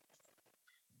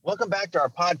Welcome back to our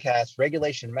podcast,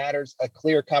 Regulation Matters, A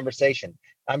Clear Conversation.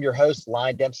 I'm your host,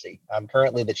 Lyon Dempsey. I'm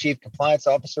currently the Chief Compliance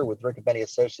Officer with Riccobeni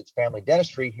Associates Family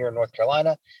Dentistry here in North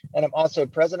Carolina, and I'm also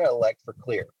President-elect for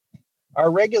CLEAR. Our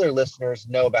regular listeners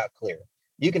know about CLEAR.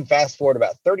 You can fast forward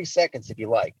about 30 seconds if you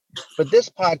like, but this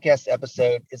podcast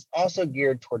episode is also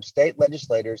geared towards state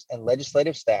legislators and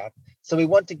legislative staff, so we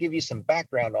want to give you some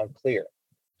background on CLEAR.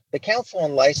 The Council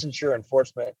on Licensure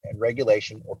Enforcement and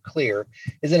Regulation, or CLEAR,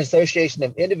 is an association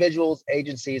of individuals,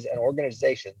 agencies, and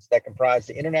organizations that comprise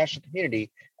the international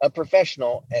community of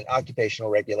professional and occupational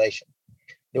regulation.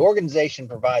 The organization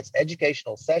provides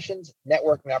educational sessions,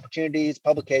 networking opportunities,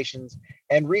 publications,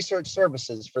 and research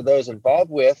services for those involved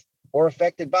with or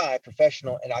affected by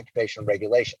professional and occupational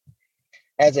regulation.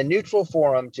 As a neutral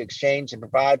forum to exchange and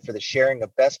provide for the sharing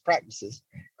of best practices,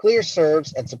 CLEAR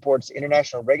serves and supports the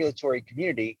international regulatory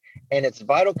community and its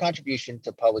vital contribution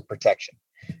to public protection.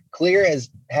 CLEAR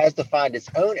has defined its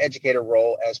own educator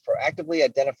role as proactively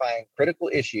identifying critical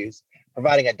issues,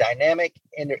 providing a dynamic,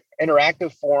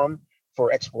 interactive forum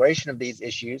for exploration of these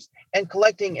issues, and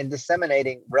collecting and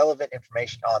disseminating relevant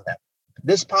information on them.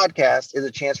 This podcast is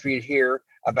a chance for you to hear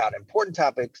about important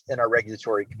topics in our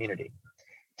regulatory community.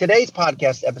 Today's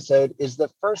podcast episode is the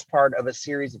first part of a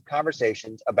series of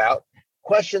conversations about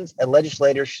questions a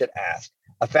legislator should ask,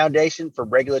 a foundation for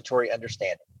regulatory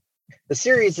understanding. The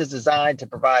series is designed to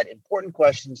provide important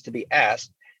questions to be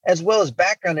asked, as well as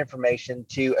background information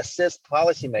to assist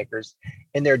policymakers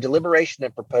in their deliberation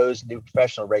of proposed new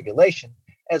professional regulation,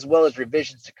 as well as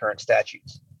revisions to current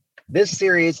statutes. This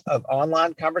series of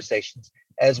online conversations,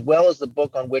 as well as the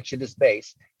book on which it is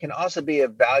based, can also be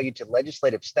of value to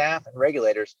legislative staff and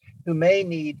regulators who may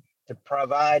need to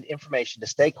provide information to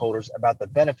stakeholders about the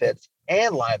benefits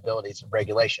and liabilities of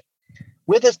regulation.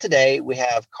 With us today, we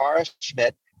have Kara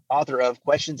Schmidt, author of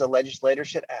Questions a Legislator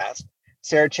Should Ask,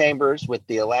 Sarah Chambers with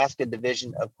the Alaska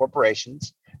Division of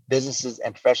Corporations, Businesses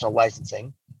and Professional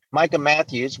Licensing, Micah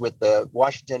Matthews with the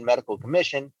Washington Medical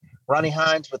Commission, Ronnie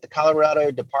Hines with the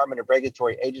Colorado Department of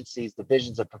Regulatory Agencies,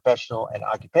 Divisions of Professional and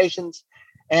Occupations,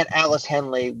 and Alice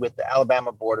Henley with the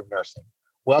Alabama Board of Nursing.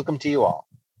 Welcome to you all.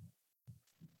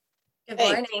 Good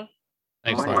morning.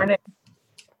 Thanks, Good morning.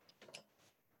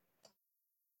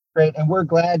 Great, and we're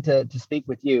glad to speak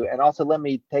with you. And also let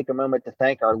me take a moment to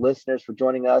thank our listeners for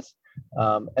joining us,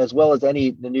 as well as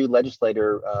the new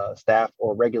legislator staff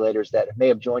or regulators that may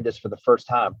have joined us for the first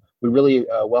time. We really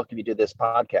welcome you to this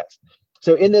podcast.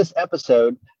 So in this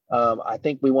episode, I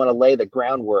think we want to lay the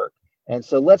groundwork. And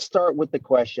so let's start with the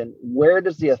question, where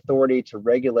does the authority to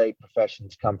regulate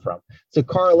professions come from? So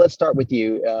Carl, let's start with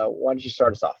you. Why don't you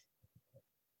start us off?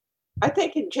 I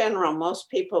think in general, most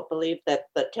people believe that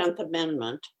the 10th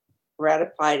Amendment,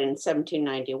 ratified in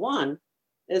 1791,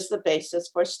 is the basis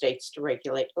for states to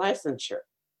regulate licensure.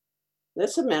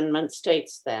 This amendment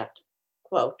states that,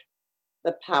 quote,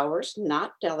 the powers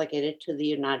not delegated to the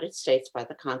United States by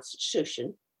the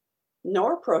Constitution,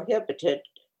 nor prohibited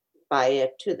by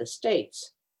it to the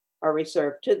states, are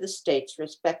reserved to the states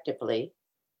respectively,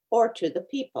 or to the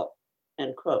people,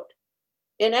 end quote.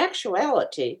 In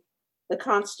actuality, the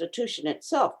Constitution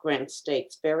itself grants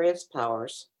states various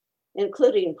powers,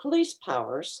 including police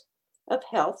powers of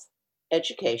health,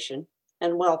 education,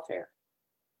 and welfare.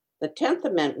 The 10th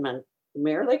Amendment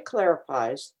merely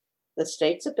clarifies the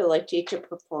state's ability to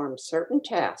perform certain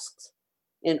tasks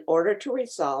in order to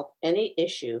resolve any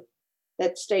issue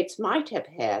that states might have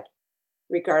had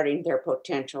regarding their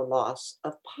potential loss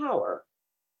of power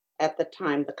at the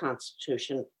time the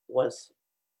Constitution was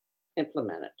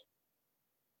implemented.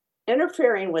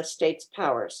 Interfering with states'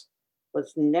 powers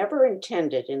was never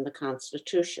intended in the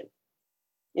Constitution.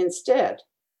 Instead,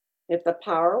 if the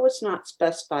power was not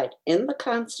specified in the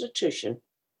Constitution,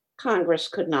 Congress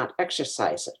could not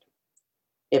exercise it.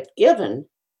 If given,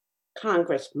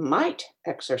 Congress might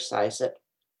exercise it,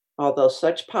 although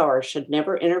such power should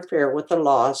never interfere with the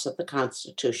laws of the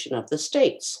Constitution of the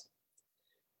states.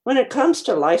 When it comes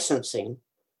to licensing,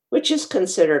 which is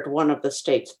considered one of the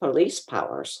state's police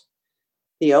powers,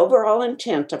 the overall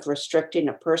intent of restricting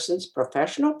a person's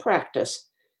professional practice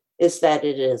is that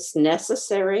it is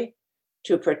necessary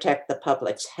to protect the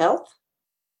public's health,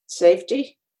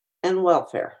 safety, and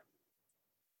welfare.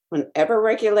 Whenever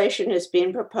regulation is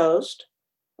being proposed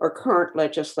or current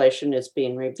legislation is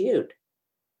being reviewed,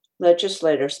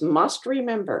 legislators must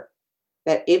remember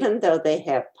that even though they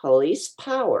have police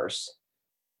powers,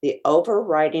 the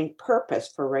overriding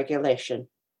purpose for regulation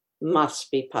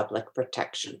must be public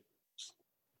protection.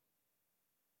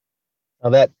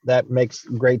 Now that makes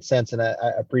great sense, and I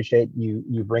appreciate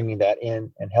you bringing that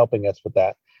in and helping us with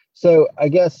that. So I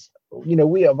guess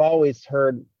we have always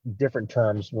heard different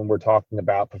terms when we're talking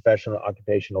about professional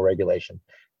occupational regulation.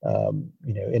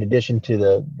 In addition to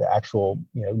the actual,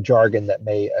 jargon that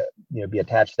may, be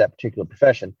attached to that particular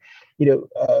profession,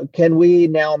 can we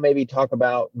now maybe talk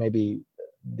about maybe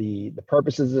the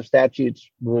purposes of statutes,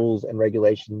 rules, and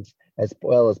regulations, as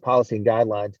well as policy and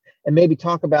guidelines, and maybe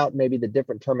talk about maybe the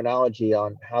different terminology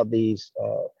on how these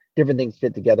different things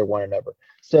fit together one another.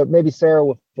 So maybe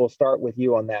Sarah, we'll start with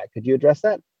you on that. Could you address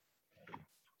that?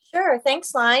 Sure.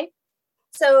 Thanks, Line.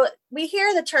 So we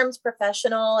hear the terms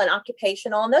professional and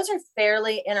occupational, and those are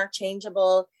fairly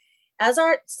interchangeable, as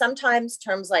are sometimes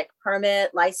terms like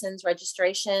permit, license,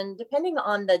 registration. Depending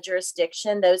on the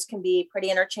jurisdiction, those can be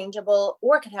pretty interchangeable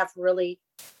or could have really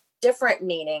different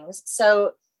meanings.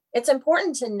 So it's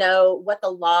important to know what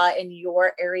the law in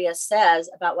your area says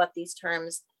about what these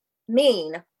terms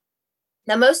mean.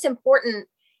 Now, most important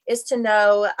is to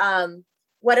know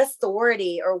what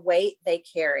authority or weight they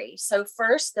carry. So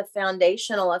first, the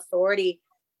foundational authority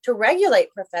to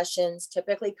regulate professions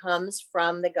typically comes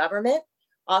from the government,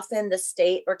 often the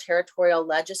state or territorial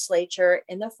legislature,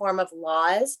 in the form of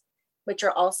laws, which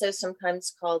are also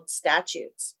sometimes called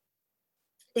statutes.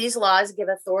 These laws give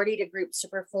authority to groups to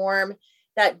perform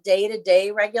that day-to-day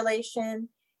regulation,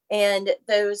 and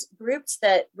those groups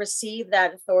that receive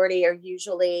that authority are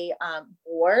usually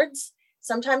boards,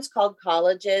 sometimes called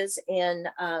colleges in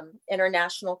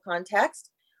international context,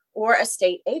 or a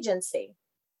state agency.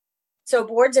 So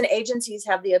boards and agencies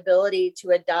have the ability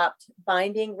to adopt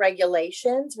binding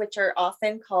regulations, which are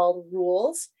often called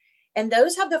rules, and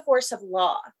those have the force of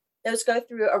law. Those go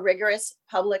through a rigorous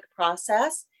public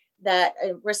process that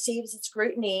receives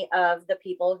scrutiny of the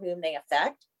people whom they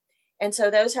affect. And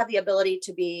so those have the ability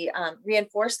to be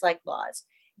reinforced like laws.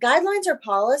 Guidelines or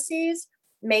policies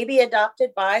may be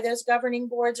adopted by those governing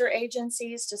boards or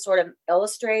agencies to sort of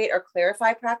illustrate or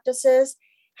clarify practices.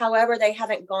 However, they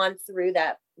haven't gone through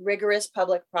that rigorous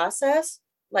public process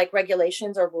like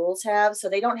regulations or rules have, so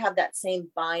they don't have that same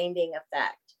binding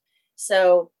effect.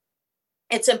 So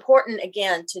it's important,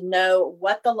 again, to know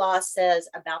what the law says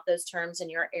about those terms in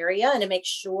your area and to make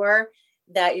sure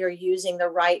that you're using the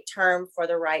right term for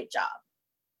the right job.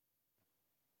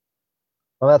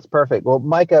 Well, that's perfect. Well,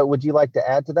 Micah, would you like to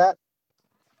add to that?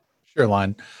 Sure,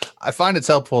 Line. I find it's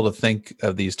helpful to think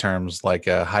of these terms like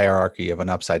a hierarchy of an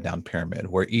upside down pyramid,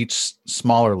 where each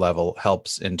smaller level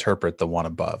helps interpret the one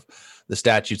above. The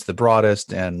statute's the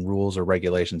broadest, and rules or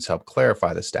regulations help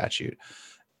clarify the statute.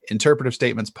 Interpretive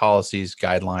statements, policies,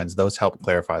 guidelines, those help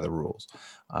clarify the rules,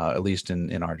 at least in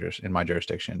my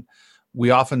jurisdiction.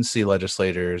 We often see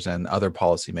legislators and other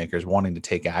policymakers wanting to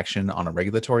take action on a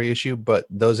regulatory issue, but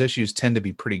those issues tend to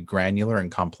be pretty granular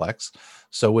and complex.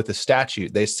 So with the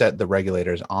statute, they set the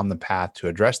regulators on the path to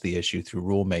address the issue through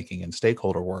rulemaking and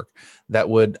stakeholder work that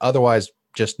would otherwise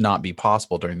just not be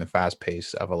possible during the fast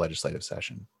pace of a legislative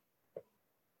session.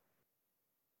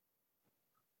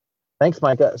 Thanks,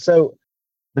 Micah. So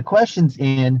the questions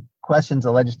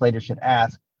a legislator should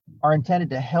ask are intended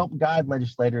to help guide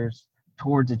legislators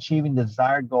towards achieving the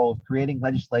desired goal of creating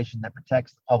legislation that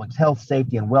protects the public's health,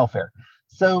 safety, and welfare.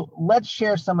 So let's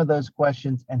share some of those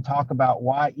questions and talk about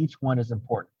why each one is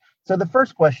important. So the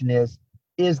first question is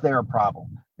there a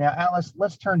problem? Now, Alice,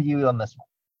 let's turn to you on this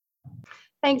one.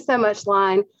 Thanks so much,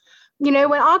 Line. When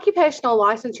occupational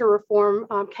licensure reform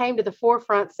came to the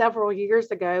forefront several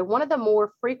years ago, one of the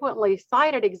more frequently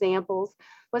cited examples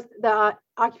was the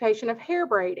occupation of hair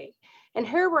braiding. And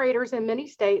hair braiders in many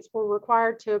states were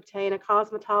required to obtain a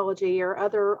cosmetology or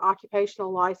other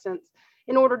occupational license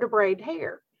in order to braid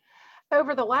hair.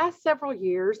 Over the last several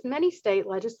years, many state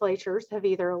legislatures have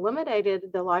either eliminated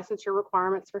the licensure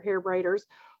requirements for hair braiders,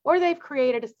 or they've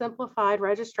created a simplified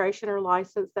registration or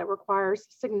license that requires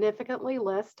significantly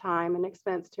less time and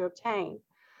expense to obtain.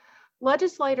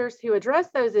 Legislators who address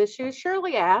those issues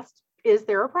surely asked, is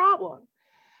there a problem?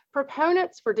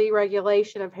 Proponents for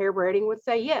deregulation of hair braiding would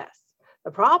say yes. The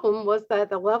problem was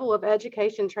that the level of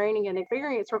education, training, and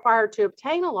experience required to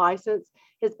obtain a license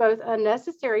is both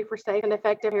unnecessary for safe and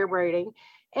effective hair braiding,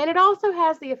 and it also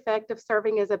has the effect of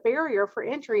serving as a barrier for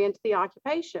entry into the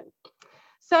occupation.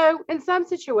 So in some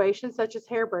situations, such as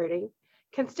hair braiding,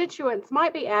 constituents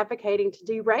might be advocating to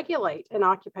deregulate an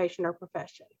occupation or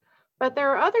profession. But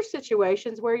there are other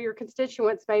situations where your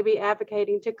constituents may be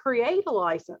advocating to create a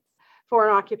license for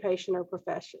an occupation or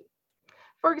profession.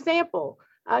 For example,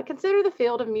 consider the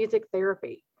field of music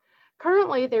therapy.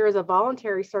 Currently, there is a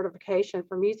voluntary certification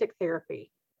for music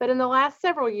therapy, but in the last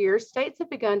several years, states have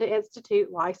begun to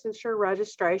institute licensure,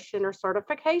 registration, or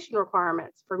certification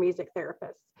requirements for music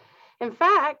therapists. In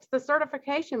fact, the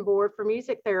Certification Board for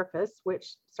Music Therapists,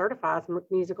 which certifies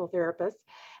musical therapists,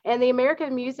 and the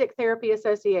American Music Therapy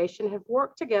Association have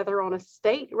worked together on a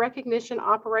state recognition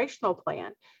operational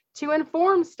plan to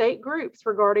inform state groups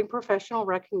regarding professional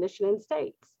recognition in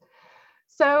states.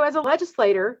 So as a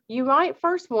legislator, you might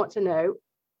first want to know,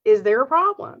 is there a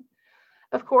problem?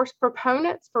 Of course,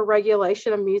 proponents for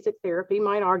regulation of music therapy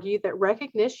might argue that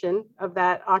recognition of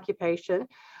that occupation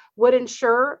would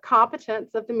ensure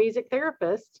competence of the music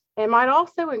therapist and might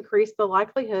also increase the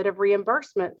likelihood of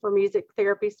reimbursement for music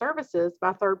therapy services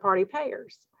by third-party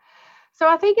payers. So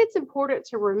I think it's important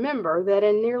to remember that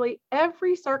in nearly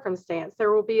every circumstance,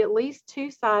 there will be at least two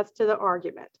sides to the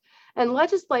argument. And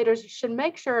legislators should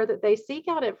make sure that they seek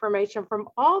out information from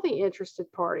all the interested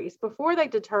parties before they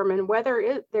determine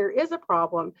whether there is a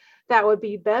problem that would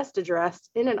be best addressed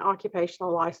in an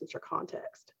occupational licensure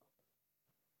context.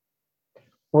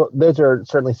 Well, those are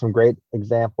certainly some great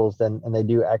examples, and they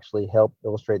do actually help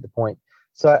illustrate the point.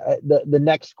 So the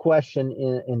next question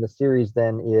in the series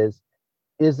then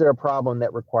is there a problem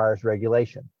that requires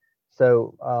regulation?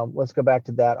 So let's go back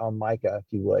to that on Micah, if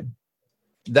you would.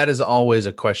 That is always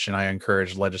a question I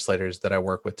encourage legislators that I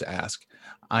work with to ask.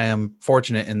 I am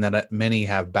fortunate in that many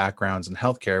have backgrounds in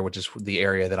healthcare, which is the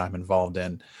area that I'm involved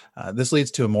in. This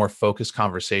leads to a more focused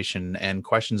conversation and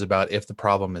questions about if the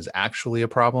problem is actually a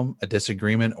problem, a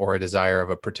disagreement, or a desire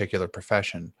of a particular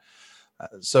profession.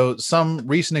 So some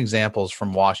recent examples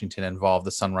from Washington involve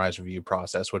the Sunrise Review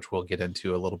process, which we'll get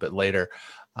into a little bit later,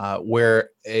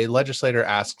 where a legislator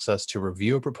asks us to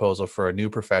review a proposal for a new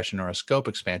profession or a scope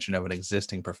expansion of an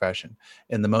existing profession.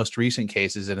 In the most recent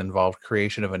cases, it involved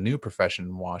creation of a new profession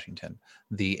in Washington,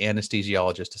 the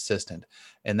anesthesiologist assistant.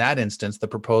 In that instance, the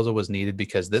proposal was needed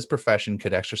because this profession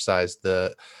could exercise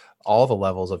all the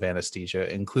levels of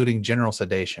anesthesia, including general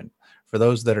sedation. For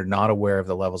those that are not aware of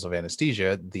the levels of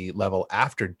anesthesia, the level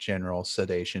after general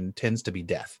sedation tends to be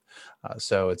death.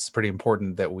 So it's pretty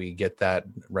important that we get that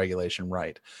regulation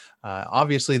right.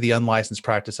 Obviously, the unlicensed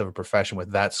practice of a profession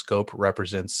with that scope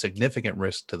represents significant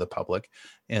risk to the public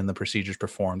in the procedures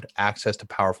performed, access to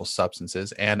powerful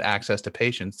substances, and access to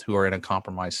patients who are in a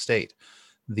compromised state.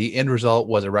 The end result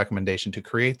was a recommendation to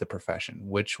create the profession,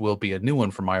 which will be a new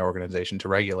one for my organization to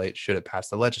regulate should it pass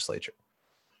the legislature.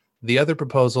 The other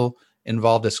proposal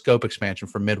involved a scope expansion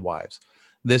for midwives.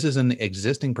 This is an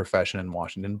existing profession in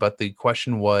Washington, but the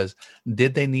question was,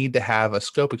 did they need to have a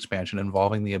scope expansion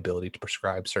involving the ability to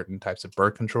prescribe certain types of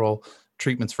birth control,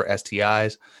 treatments for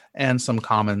STIs, and some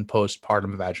common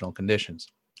postpartum vaginal conditions?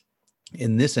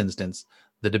 In this instance,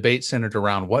 the debate centered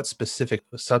around what specific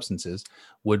substances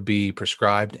would be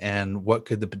prescribed and what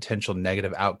could the potential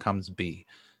negative outcomes be.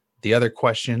 The other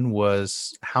question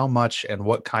was how much and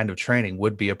what kind of training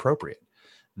would be appropriate.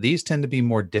 These tend to be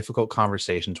more difficult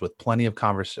conversations with plenty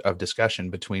of discussion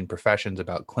between professions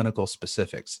about clinical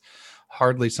specifics,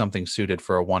 hardly something suited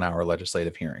for a 1-hour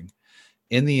legislative hearing.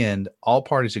 In the end, all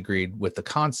parties agreed with the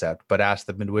concept, but asked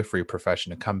the midwifery profession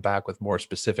to come back with more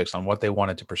specifics on what they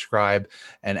wanted to prescribe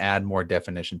and add more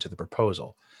definition to the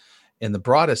proposal. In the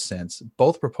broadest sense,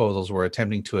 both proposals were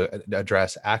attempting to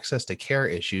address access to care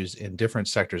issues in different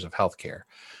sectors of healthcare.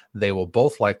 They will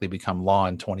both likely become law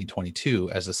in 2022,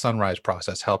 as the Sunrise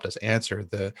process helped us answer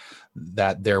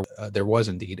that there was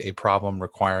indeed a problem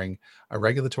requiring a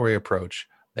regulatory approach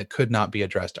that could not be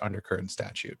addressed under current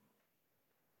statute.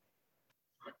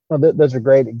 Well, those are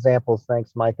great examples.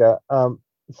 Thanks, Micah.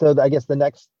 So I guess the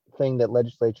next thing that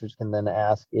legislatures can then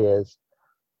ask is,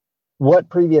 what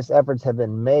previous efforts have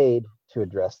been made to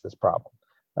address this problem?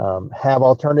 Have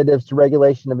alternatives to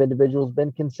regulation of individuals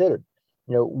been considered?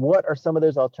 What are some of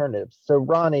those alternatives? So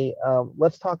Ronnie,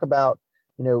 let's talk about,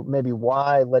 maybe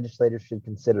why legislators should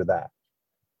consider that.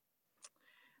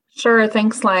 Sure,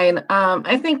 thanks, Line.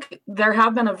 I think there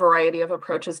have been a variety of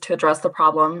approaches to address the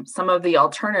problem. Some of the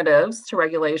alternatives to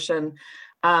regulation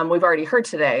we've already heard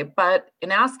today, but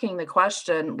in asking the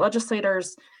question,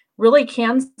 legislators really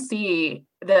can see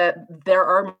that there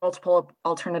are multiple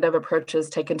alternative approaches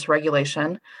taken to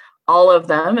regulation. All of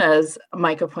them, as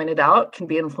Micah pointed out, can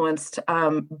be influenced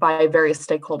by various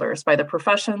stakeholders, by the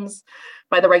professions,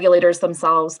 by the regulators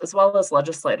themselves, as well as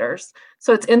legislators.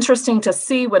 So it's interesting to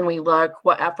see when we look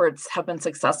what efforts have been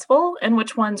successful and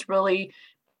which ones really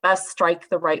best strike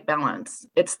the right balance.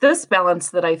 It's this balance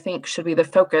that I think should be the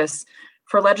focus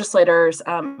for legislators.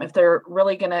 If they're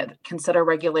really going to consider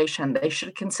regulation, they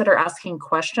should consider asking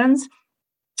questions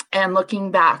and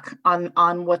looking back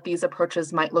on what these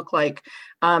approaches might look like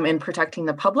in protecting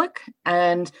the public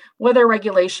and whether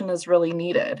regulation is really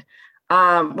needed.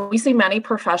 We see many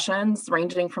professions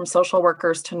ranging from social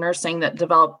workers to nursing that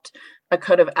developed a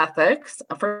code of ethics.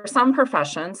 For some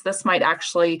professions, this might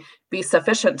actually be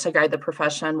sufficient to guide the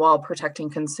profession while protecting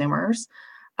consumers.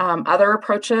 Other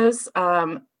approaches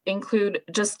include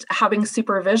just having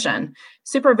supervision.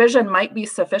 Supervision might be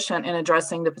sufficient in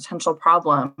addressing the potential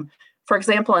problem. For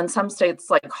example, in some states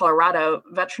like Colorado,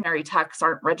 veterinary techs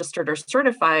aren't registered or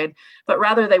certified, but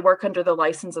rather they work under the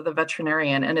license of the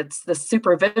veterinarian. And it's the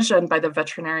supervision by the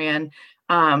veterinarian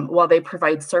while they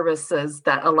provide services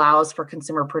that allows for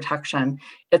consumer protection.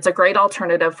 It's a great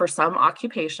alternative for some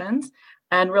occupations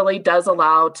and really does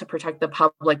allow to protect the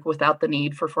public without the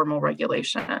need for formal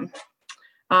regulation.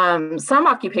 Some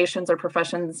occupations or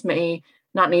professions may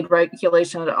not need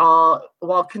regulation at all,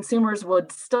 while consumers would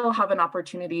still have an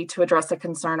opportunity to address a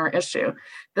concern or issue.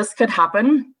 This could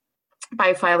happen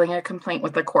by filing a complaint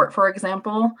with the court, for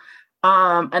example.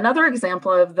 Another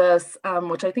example of this,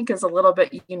 which I think is a little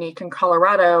bit unique in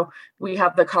Colorado, we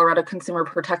have the Colorado Consumer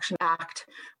Protection Act,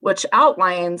 which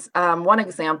outlines one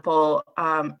example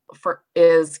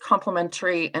is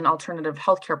complementary and alternative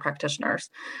healthcare practitioners.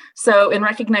 So in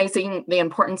recognizing the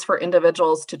importance for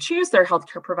individuals to choose their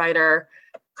healthcare provider,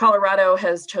 Colorado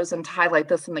has chosen to highlight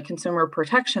this in the Consumer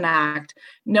Protection Act,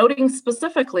 noting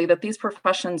specifically that these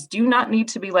professions do not need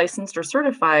to be licensed or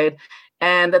certified,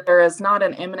 and that there is not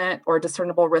an imminent or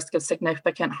discernible risk of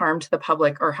significant harm to the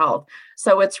public or health.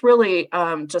 So it's really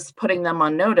just putting them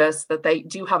on notice that they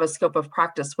do have a scope of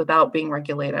practice without being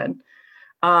regulated.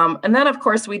 And then, of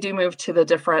course, we do move to the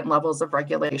different levels of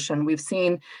regulation. We've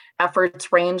seen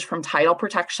efforts range from title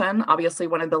protection, obviously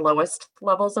one of the lowest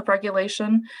levels of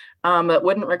regulation that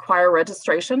wouldn't require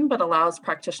registration, but allows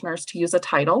practitioners to use a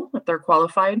title if they're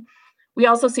qualified. We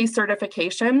also see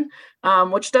certification,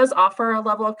 which does offer a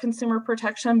level of consumer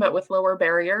protection, but with lower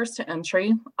barriers to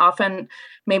entry, often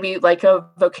maybe like a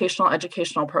vocational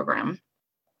educational program.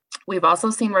 We've also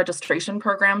seen registration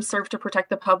programs serve to protect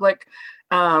the public.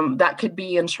 That could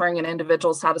be ensuring an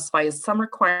individual satisfies some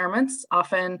requirements.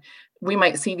 Often we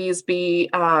might see these be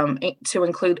to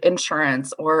include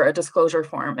insurance or a disclosure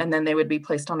form, and then they would be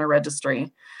placed on a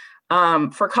registry.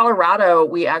 For Colorado,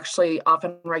 we actually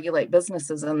often regulate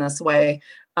businesses in this way,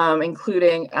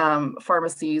 including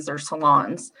pharmacies or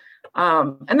salons.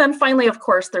 And then finally, of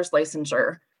course, there's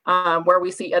licensure, where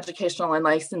we see educational and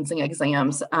licensing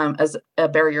exams as a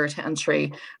barrier to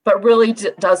entry, but really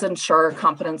does ensure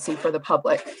competency for the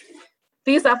public.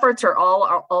 These efforts are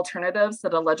all alternatives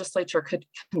that a legislature could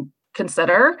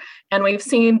consider, and we've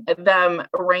seen them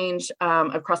range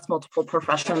across multiple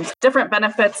professions, different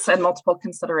benefits and multiple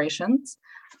considerations.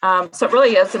 So it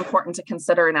really is important to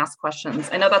consider and ask questions.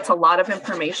 I know that's a lot of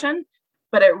information,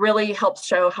 but it really helps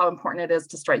show how important it is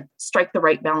to strike the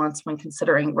right balance when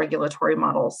considering regulatory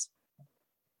models.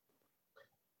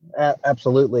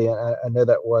 Absolutely. I know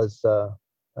that was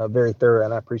very thorough,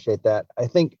 and I appreciate that. I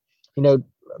think,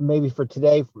 maybe for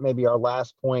today, maybe our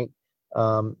last point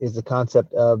is the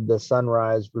concept of the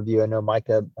Sunrise Review. I know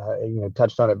Micah,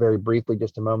 touched on it very briefly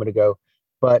just a moment ago,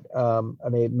 but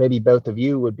maybe both of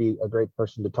you would be a great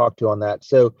person to talk to on that.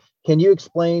 So can you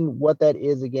explain what that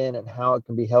is again and how it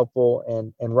can be helpful?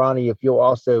 And Ronnie, if you'll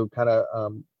also kind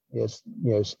of,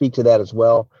 speak to that as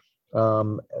well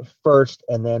first,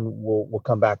 and then we'll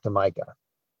come back to Micah.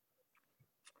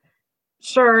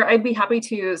 Sure, I'd be happy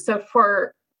to. So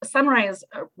for Sunrise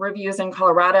reviews in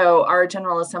Colorado, our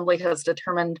General Assembly has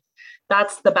determined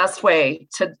that's the best way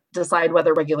to decide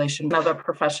whether regulation of a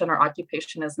profession or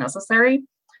occupation is necessary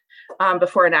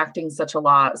before enacting such a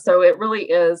law. So it really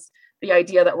is the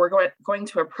idea that we're going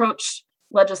to approach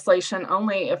legislation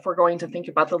only if we're going to think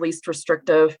about the least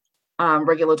restrictive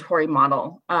regulatory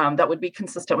model that would be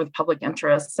consistent with public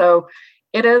interest. So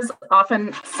it is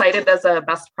often cited as a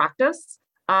best practice.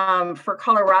 For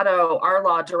Colorado, our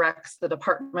law directs the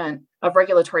Department of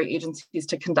Regulatory Agencies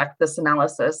to conduct this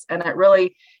analysis, and it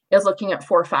really is looking at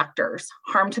 4 factors: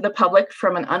 harm to the public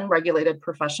from an unregulated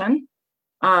profession,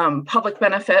 public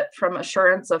benefit from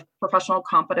assurance of professional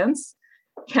competence,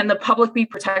 can the public be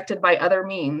protected by other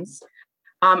means,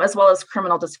 as well as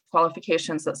criminal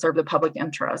disqualifications that serve the public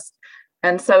interest.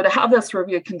 And so to have this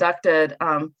review conducted,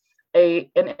 an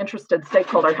interested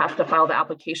stakeholder has to file the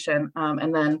application,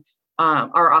 and then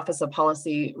our Office of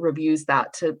Policy reviews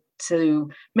that to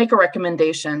make a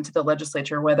recommendation to the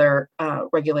legislature whether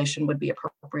regulation would be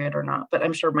appropriate or not. But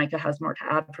I'm sure Micah has more to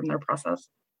add from their process.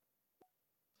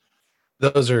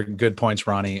 Those are good points,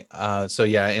 Ronnie. So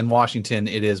yeah, in Washington,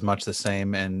 it is much the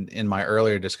same. And in my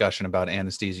earlier discussion about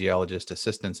anesthesiologist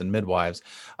assistants and midwives,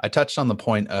 I touched on the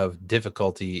point of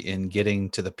difficulty in getting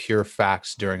to the pure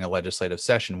facts during a legislative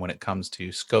session when it comes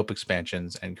to scope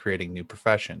expansions and creating new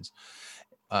professions.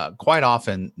 quite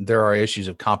often there are issues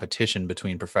of competition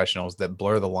between professionals that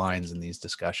blur the lines in these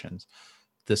discussions.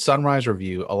 The Sunrise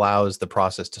Review allows the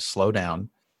process to slow down,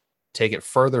 take it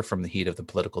further from the heat of the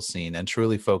political scene, and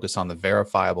truly focus on the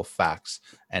verifiable facts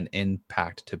and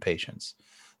impact to patients.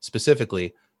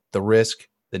 Specifically, the risk,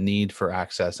 the need for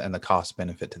access, and the cost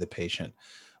benefit to the patient.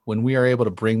 When we are able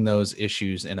to bring those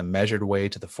issues in a measured way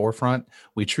to the forefront,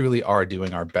 we truly are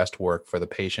doing our best work for the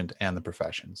patient and the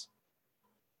professions.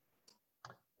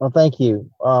 Well, thank you.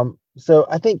 So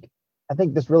I think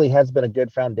this really has been a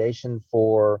good foundation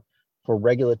for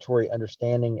regulatory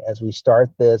understanding as we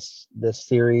start this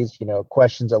series.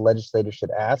 Questions that legislators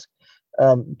should ask.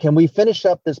 Can we finish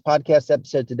up this podcast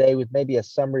episode today with maybe a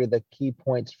summary of the key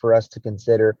points for us to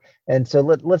consider? And so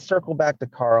let's circle back to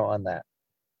Carl on that.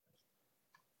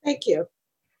 Thank you.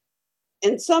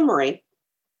 In summary,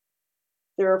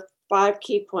 there are 5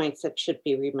 key points that should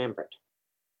be remembered.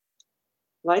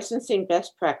 Licensing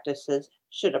best practices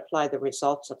should apply the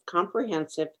results of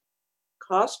comprehensive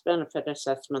cost-benefit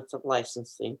assessments of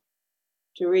licensing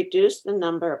to reduce the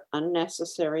number of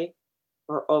unnecessary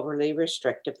or overly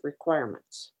restrictive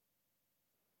requirements.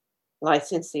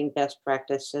 Licensing best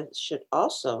practices should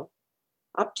also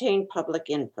obtain public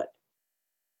input,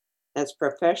 as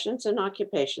professions and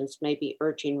occupations may be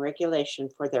urging regulation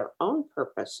for their own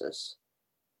purposes,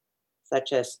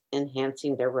 such as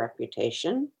enhancing their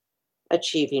reputation,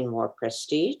 achieving more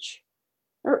prestige,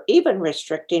 or even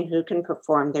restricting who can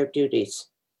perform their duties,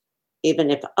 even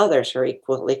if others are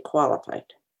equally qualified.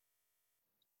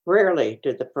 Rarely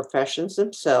do the professions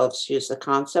themselves use the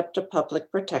concept of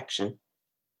public protection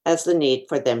as the need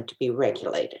for them to be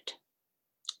regulated.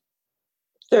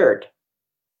 Third,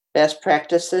 best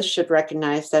practices should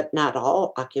recognize that not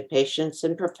all occupations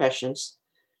and professions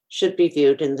should be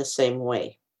viewed in the same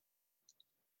way.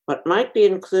 What might be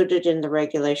included in the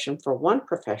regulation for one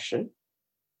profession,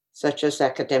 such as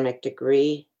academic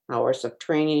degree, hours of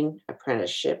training,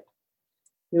 apprenticeship,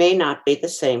 may not be the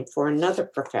same for another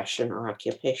profession or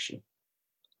occupation.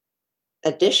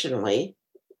 Additionally,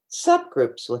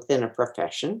 subgroups within a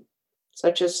profession,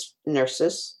 such as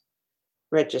nurses,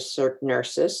 registered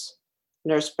nurses,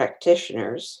 nurse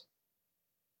practitioners,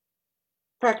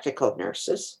 practical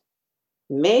nurses,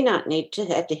 may not need to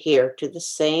adhere to the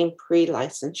same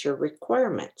pre-licensure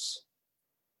requirements.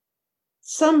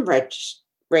 Some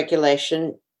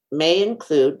regulation may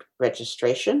include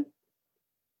registration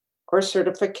or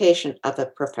certification of a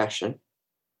profession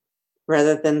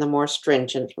rather than the more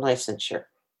stringent licensure.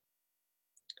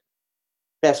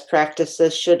 Best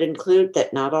practices should include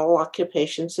that not all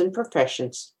occupations and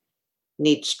professions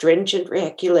need stringent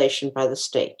regulation by the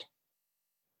state.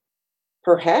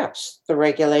 Perhaps the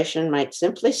regulation might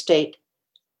simply state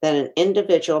that an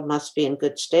individual must be in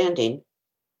good standing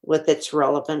with its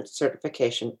relevant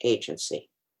certification agency.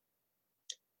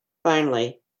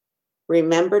 Finally,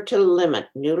 remember to limit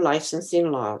new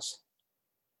licensing laws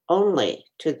only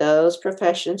to those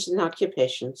professions and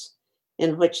occupations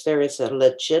in which there is a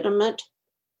legitimate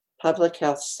public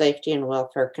health, safety, and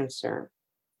welfare concern.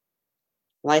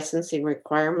 Licensing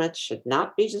requirements should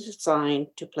not be designed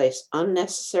to place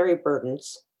unnecessary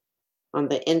burdens on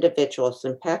the individuals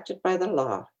impacted by the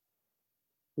law,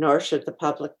 nor should the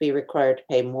public be required to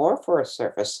pay more for a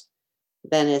service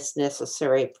than is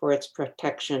necessary for its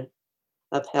protection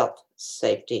of health,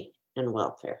 safety, and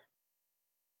welfare.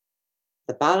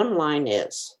 The bottom line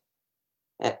is,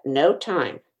 at no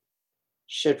time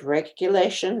should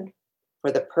regulation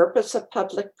for the purpose of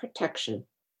public protection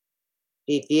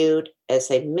be viewed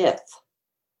as a myth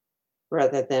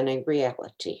rather than a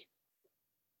reality.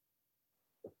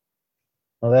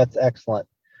 Well, that's excellent.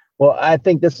 Well, I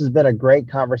think this has been a great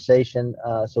conversation.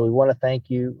 So we want to thank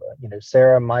you,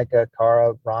 Sarah, Micah,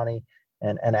 Cara, Ronnie,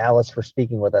 and Alice for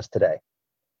speaking with us today.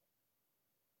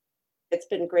 It's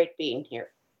been great being here.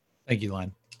 Thank you,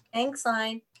 Line. Thanks,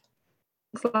 Line.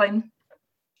 Thanks, Line.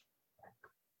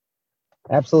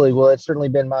 Absolutely. Well, it's certainly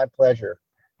been my pleasure.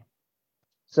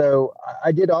 So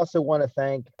I did also want to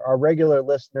thank our regular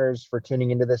listeners for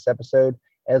tuning into this episode,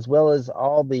 as well as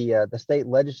all the state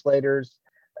legislators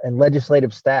and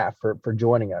legislative staff for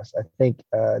joining us. I think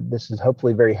this is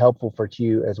hopefully very helpful for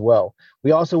you as well.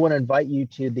 We also want to invite you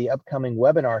to the upcoming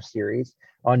webinar series.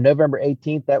 On November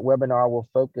 18th, that webinar will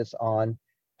focus on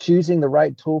choosing the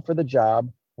right tool for the job.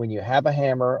 When you have a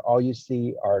hammer, all you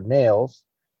see are nails.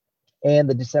 And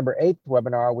the December 8th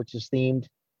webinar, which is themed,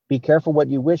 Be Careful What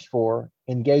You Wish For,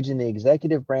 Engaging the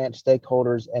Executive Branch,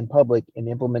 Stakeholders, and Public in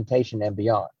Implementation and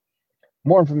Beyond.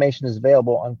 More information is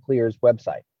available on CLEAR's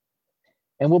website.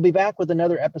 And we'll be back with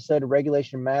another episode of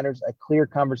Regulation Matters, a CLEAR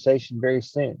conversation very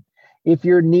soon. If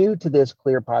you're new to this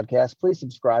CLEAR podcast, please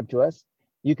subscribe to us.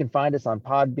 You can find us on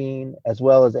Podbean as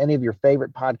well as any of your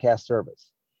favorite podcast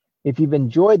service. If you've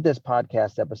enjoyed this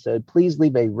podcast episode, please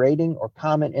leave a rating or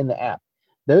comment in the app.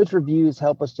 Those reviews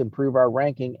help us to improve our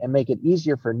ranking and make it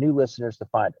easier for new listeners to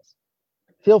find us.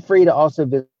 Feel free to also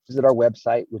visit our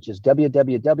website, which is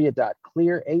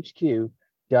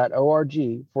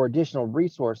www.clearhq.org for additional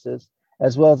resources,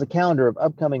 as well as a calendar of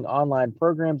upcoming online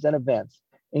programs and events,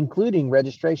 including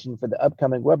registration for the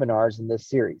upcoming webinars in this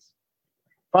series.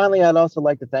 Finally, I'd also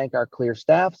like to thank our CLEAR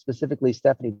staff, specifically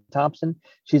Stephanie Thompson.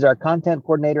 She's our content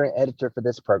coordinator and editor for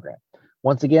this program.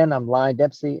 Once again, I'm Lyon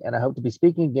Dempsey, and I hope to be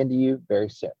speaking again to you very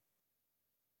soon.